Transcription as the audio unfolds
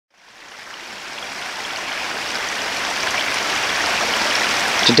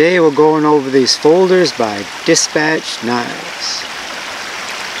Today we're going over these folders by Dispatch Knives.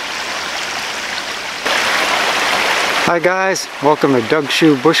 Hi guys, welcome to Doug's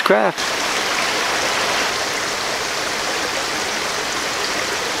Shoe Bushcraft.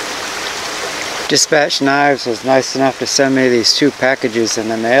 Dispatch Knives was nice enough to send me these 2 packages in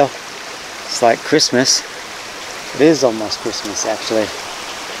the mail. It's like Christmas. It is almost Christmas actually.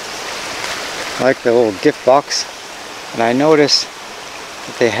 I like the little gift box, and I noticed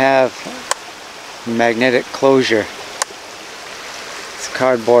that they have magnetic closure. It's a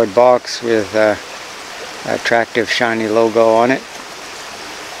cardboard box with an attractive shiny logo on it.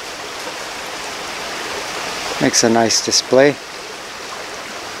 Makes a nice display.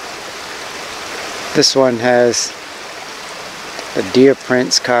 This one has the deer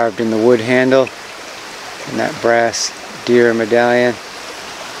prints carved in the wood handle and that brass deer medallion.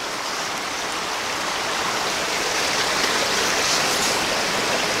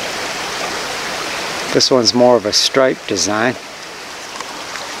 This one's more of a stripe design.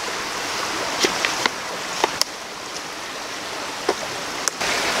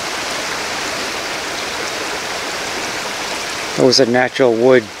 Those are natural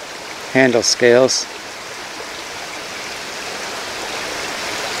wood handle scales.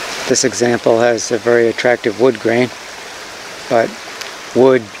 This example has a very attractive wood grain, but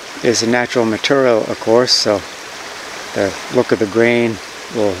wood is a natural material, of course, so the look of the grain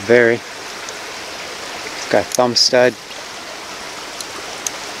will vary. It's got a thumb stud.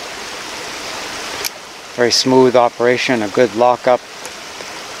 Very smooth operation, a good lockup,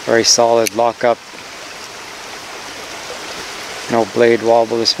 very solid lockup. No blade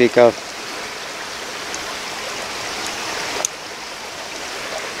wobble to speak of.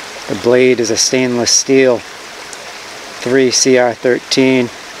 The blade is a stainless steel 3 CR13.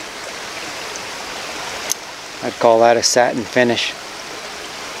 I'd call that a satin finish.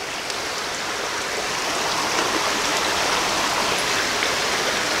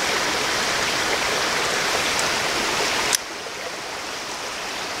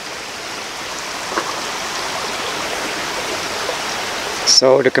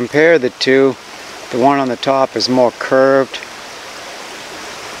 So to compare the two, the one on the top is more curved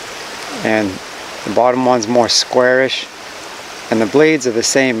and the bottom one's more squarish, and the blades are the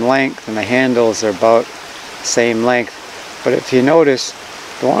same length and the handles are about the same length. But if you notice,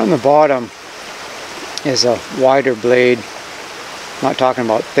 the one on the bottom is a wider blade. I'm not talking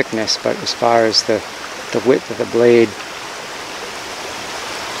about thickness, but as far as the width of the blade.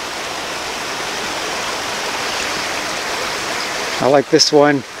 I like this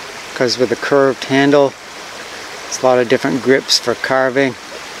one because with the curved handle, it's a lot of different grips for carving.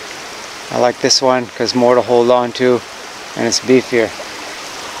 I like this one because more to hold on to and it's beefier.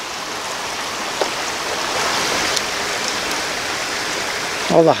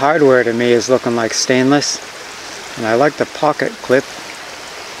 All the hardware to me is looking like stainless, and I like the pocket clip.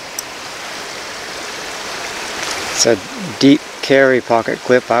 It's a deep carry pocket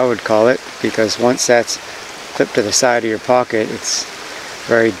clip, I would call it, because once that's clipped to the side of your pocket, it's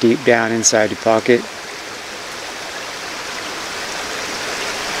very deep down inside your pocket.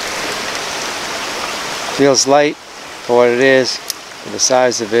 Feels light for what it is, for the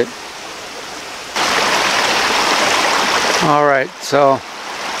size of it. Alright, so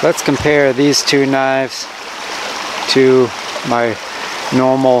let's compare these 2 knives to my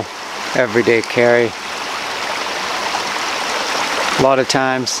normal everyday carry. A lot of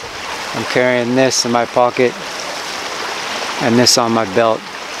times I'm carrying this in my pocket and this on my belt.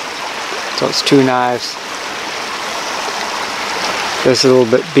 So it's 2 knives. This is a little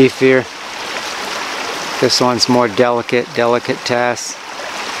bit beefier. This one's more delicate task.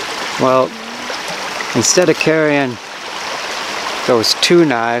 Well, instead of carrying those 2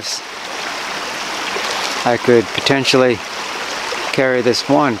 knives, I could potentially carry this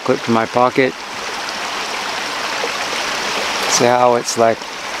one clipped to my pocket. See how it's like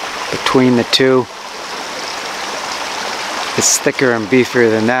between the two. It's thicker and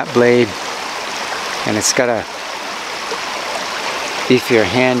beefier than that blade, and it's got a beefier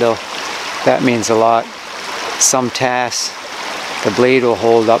handle. That means a lot. Some tasks the blade will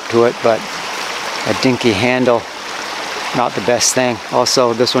hold up to it, but a dinky handle, not the best thing.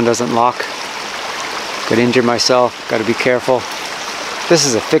 Also, this one doesn't lock. Could injure myself, got to be careful. This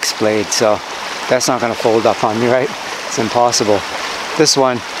is a fixed blade, so that's not going to fold up on me, right? It's impossible. This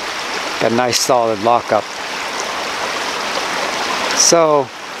one got a nice solid lockup. So,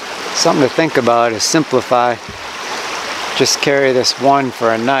 something to think about is simplify. Just carry this one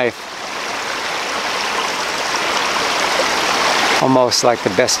for a knife. Almost like the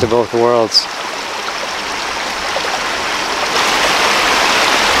best of both worlds.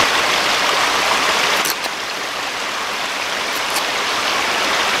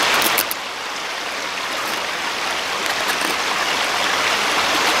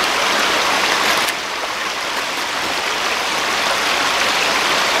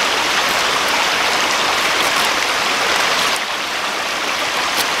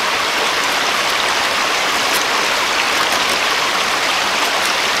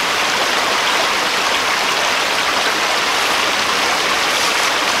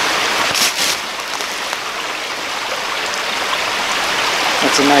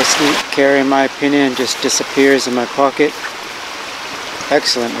 That's a nice neat carry in my opinion, just disappears in my pocket.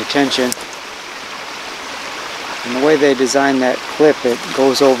 Excellent retention. And the way they designed that clip, it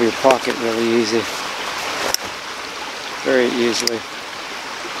goes over your pocket really easy. Very easily.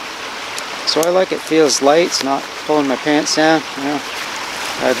 So I like it, feels light, it's not pulling my pants down, you know,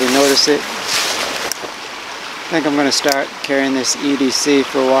 hardly notice it. I think I'm going to start carrying this EDC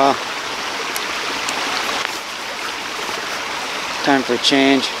for a while. Time for a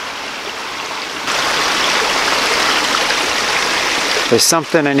change. There's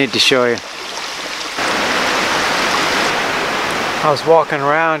something I need to show you. I was walking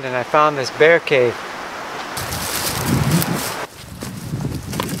around and I found this bear cave.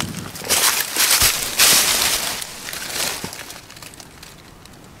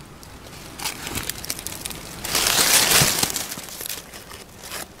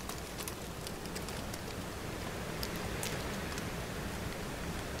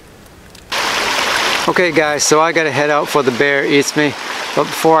 Okay guys, so I gotta head out before the bear eats me. But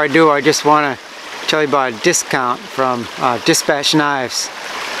before I do, I just want to tell you about a discount from Dispatch Knives.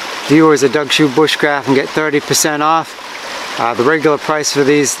 Viewers of Doug Shoe Bushcraft can get 30% off. The regular price for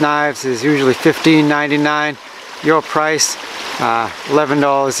these knives is usually $15.99. Your price,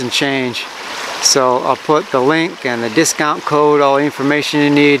 $11 and change. So I'll put the link and the discount code, all the information you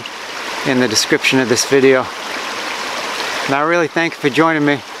need in the description of this video. And I really thank you for joining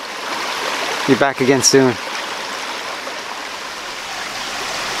me. Be back again soon.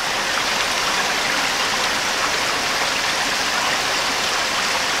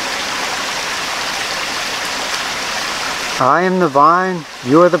 I am the vine,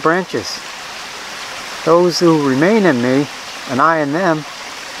 you are the branches. Those who remain in me, and I in them,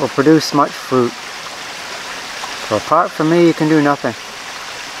 will produce much fruit. For apart from me, you can do nothing.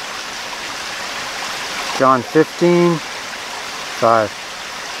 John 15:5.